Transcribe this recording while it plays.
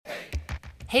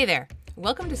Hey there!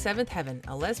 Welcome to Seventh Heaven,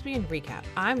 a lesbian recap.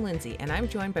 I'm Lindsay, and I'm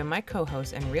joined by my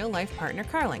co-host and real-life partner,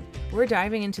 Carling. We're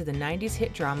diving into the 90s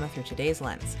hit drama through today's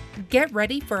lens. Get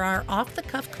ready for our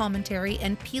off-the-cuff commentary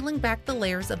and peeling back the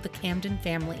layers of the Camden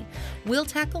family. We'll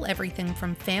tackle everything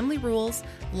from family rules,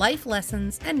 life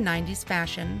lessons, and 90s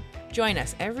fashion. Join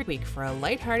us every week for a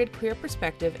lighthearted queer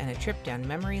perspective and a trip down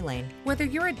memory lane. Whether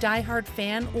you're a diehard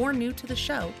fan or new to the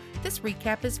show, this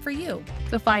recap is for you.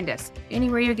 So find us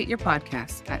anywhere you get your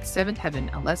podcasts at Seventh Heaven,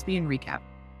 a lesbian recap.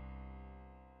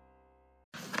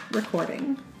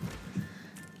 Recording.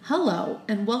 Hello,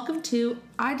 and welcome to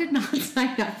I Did Not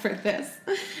Sign Up for This.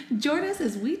 Join us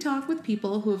as we talk with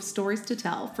people who have stories to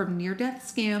tell, from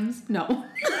near-death scams. No.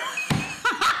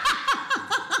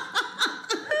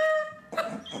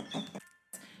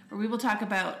 Where we will talk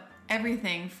about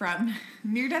everything from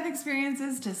near-death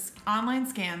experiences to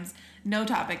online scams. No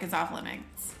topic is off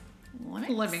limits.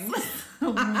 Limits.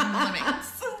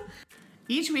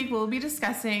 Each week we'll be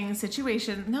discussing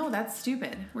situations. No, that's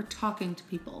stupid. We're talking to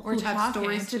people We're who have talking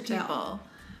stories to people tell.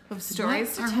 who have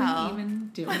stories What to are tell. we even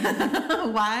doing?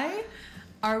 Why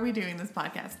are we doing this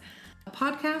podcast? A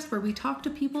podcast where we talk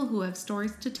to people who have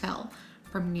stories to tell,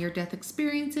 from near-death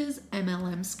experiences,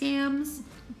 MLM scams,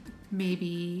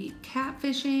 maybe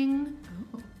catfishing,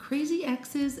 crazy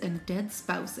exes, and dead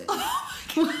spouses.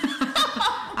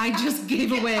 I just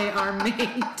gave away our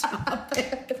main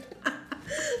topic.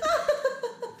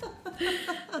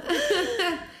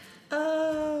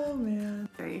 Oh man.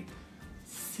 Very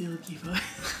silky voice.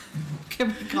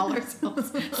 Can we call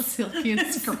ourselves Silky and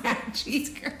Scratchy?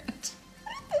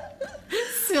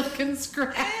 Silk and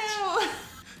Scratch. Ew.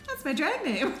 That's my drag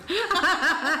name.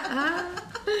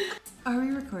 Are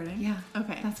we recording? Yeah.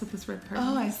 Okay. That's what this red part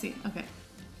Oh, is. I see. Okay.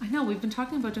 I know, we've been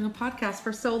talking about doing a podcast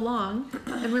for so long,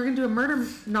 and we're going to do a murder,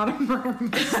 not a murder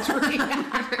mystery.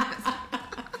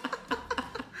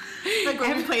 Like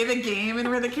when we play the game and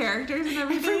we're the characters and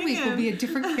everything. Every week will be a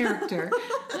different character.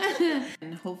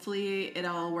 And hopefully it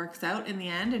all works out in the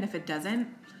end. And if it doesn't,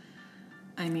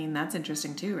 I mean, that's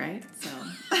interesting too, right? So.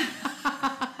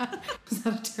 Is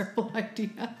that a terrible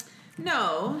idea?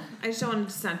 No, I just don't want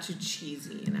it to sound too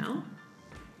cheesy, you know?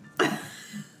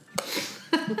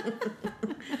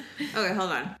 Okay,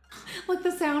 hold on. Like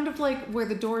the sound of like where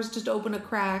the doors just open a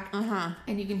crack,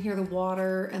 and you can hear the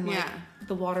water, and like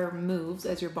the water moves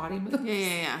as your body moves.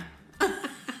 Yeah.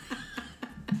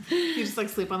 You just like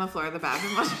sleep on the floor of the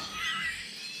bathroom.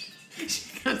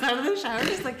 She comes out of the shower,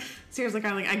 just like seriously,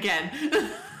 kind of like again.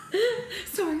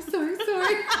 Sorry.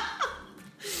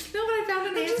 No, but I found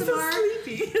an I'm just ASMR. so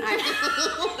sleepy. I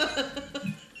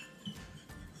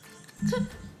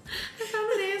found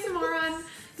an ASMR on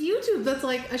YouTube that's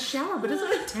like a shower, but it's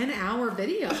like a 10-hour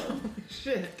video.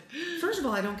 Shit. First of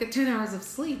all, I don't get 10 hours of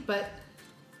sleep, but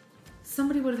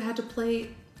somebody would have had to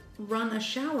run a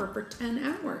shower for 10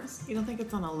 hours. You don't think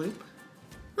it's on a loop?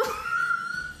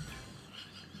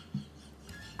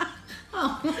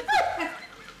 Oh.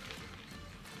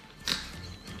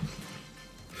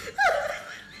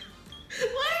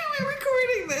 Why are we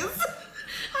recording this?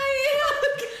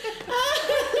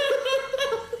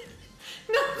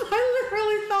 No, I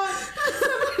literally thought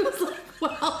somebody was like,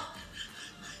 well,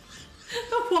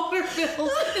 the water bill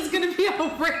is going to be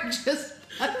outrageous.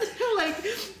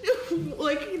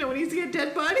 like you know when you see a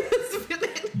dead body that's been in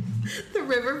the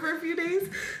river for a few days.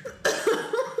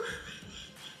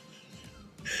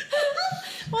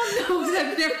 Well, no, because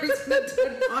I've never seen a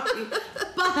dead body.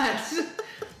 But I just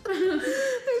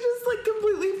like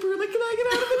completely prude. Like, can I get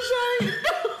out of the shower?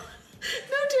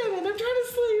 No, Janet, I'm trying to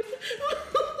sleep.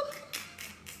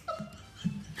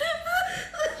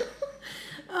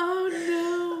 oh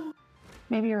no.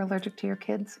 Maybe you're allergic to your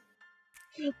kids.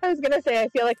 I was going to say, I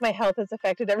feel like my health is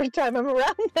affected every time I'm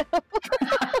around now.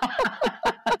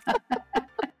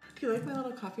 Do you like my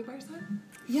little coffee bar sign?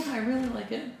 Yeah, I really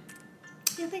like it.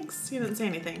 Yeah, thanks. You didn't say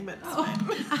anything, but it's Oh,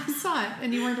 fine. I saw it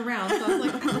and you weren't around, so I was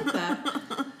like, I like that.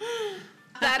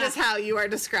 That is how you are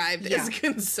described Yeah. as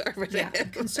conservative. Yeah,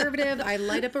 conservative. I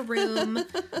light up a room.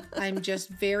 I'm just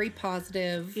very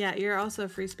positive. Yeah, you're also a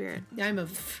free spirit. I'm a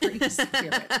free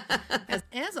spirit.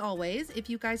 As always, if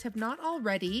you guys have not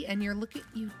already and you're looking,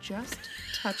 you just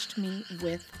touched me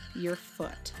with your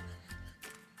foot.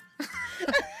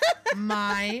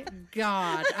 My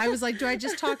God. I was like, do I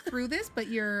just talk through this? But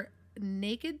your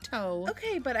naked toe.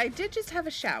 Okay, but I did just have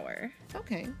a shower.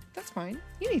 Okay, that's fine.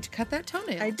 You need to cut that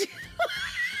toenail. I did.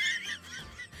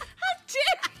 How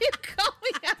dare you call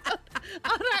me out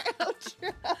on our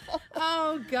outro?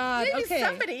 Oh, God. Maybe Okay.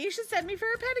 somebody, you should send me for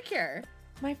a pedicure.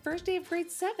 My first day of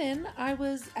grade 7, I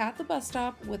was at the bus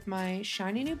stop with my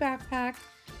shiny new backpack,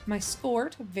 My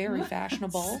skort, very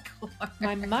fashionable.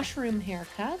 My mushroom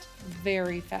haircut,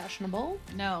 very fashionable.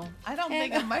 No, I don't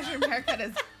think a mushroom haircut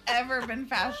has ever been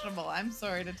fashionable. I'm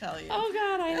sorry to tell you. Oh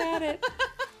God, I had it.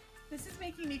 This is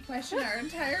making me question our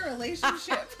entire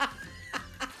relationship.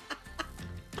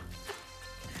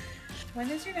 When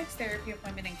is your next therapy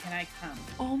appointment and can I come?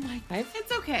 Oh my God.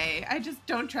 It's okay. I just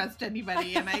don't trust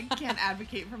anybody and I can't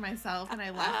advocate for myself and I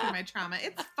laugh through my trauma.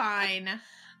 It's fine.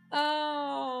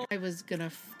 Oh. There was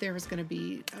gonna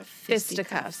be a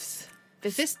Fisticuffs.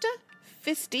 Fista?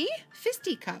 Fisty?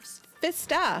 Fisticuffs.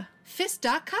 Fista.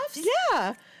 Fista cuffs?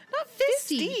 Yeah. Not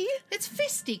fisty. It's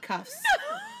fisticuffs.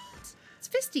 No. It's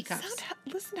fisticuffs.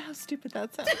 Listen to how stupid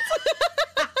that sounds.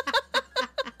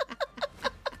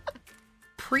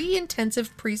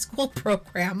 Pre-intensive preschool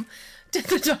program. Did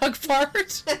the dog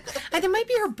fart? That might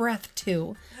be her breath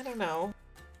too. I don't know.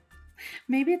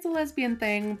 Maybe it's a lesbian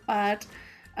thing, but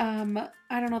I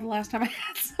don't know the last time I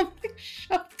had something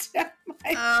shoved down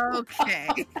my Okay.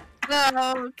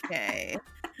 Okay.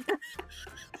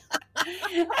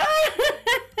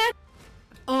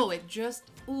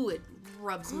 It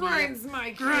rubs Grinds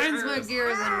my gears.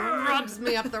 gears and rubs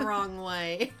me up the wrong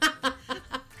way.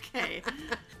 Okay.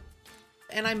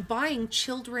 And I'm buying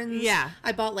children's. Yeah.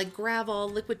 I bought like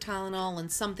Gravol, liquid Tylenol,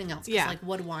 and something else. 'Cause, Yeah. Like,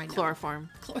 what do I know? Chloroform.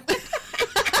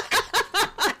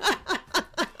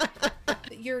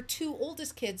 Your two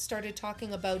oldest kids started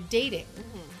talking about dating.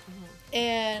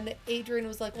 And Adrian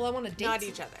was like, well, I want to date. Not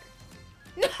each other.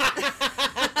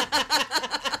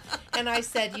 And I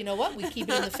said, you know what? We keep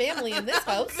it in the family in this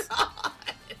house.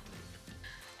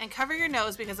 And cover your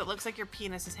nose because it looks like your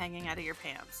penis is hanging out of your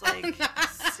pants. Like,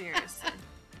 seriously.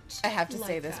 I have to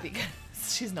say this because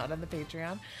she's not on the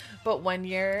Patreon. But one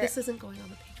year... This isn't going on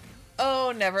the Patreon.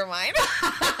 Oh, never mind.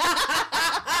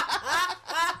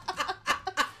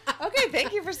 Okay,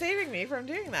 thank you for saving me from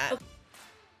doing that.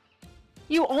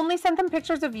 You only sent them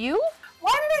pictures of you?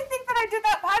 Why did I think that I did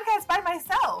that podcast by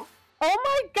myself? Oh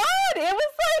my God! It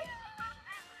was like...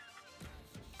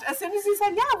 As soon as you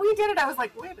said, yeah, we did it, I was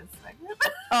like, wait a second.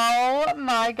 Oh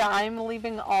my God, I'm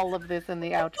leaving all of this in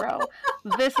the outro.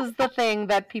 This is the thing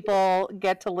that people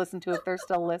get to listen to if they're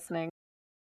still listening.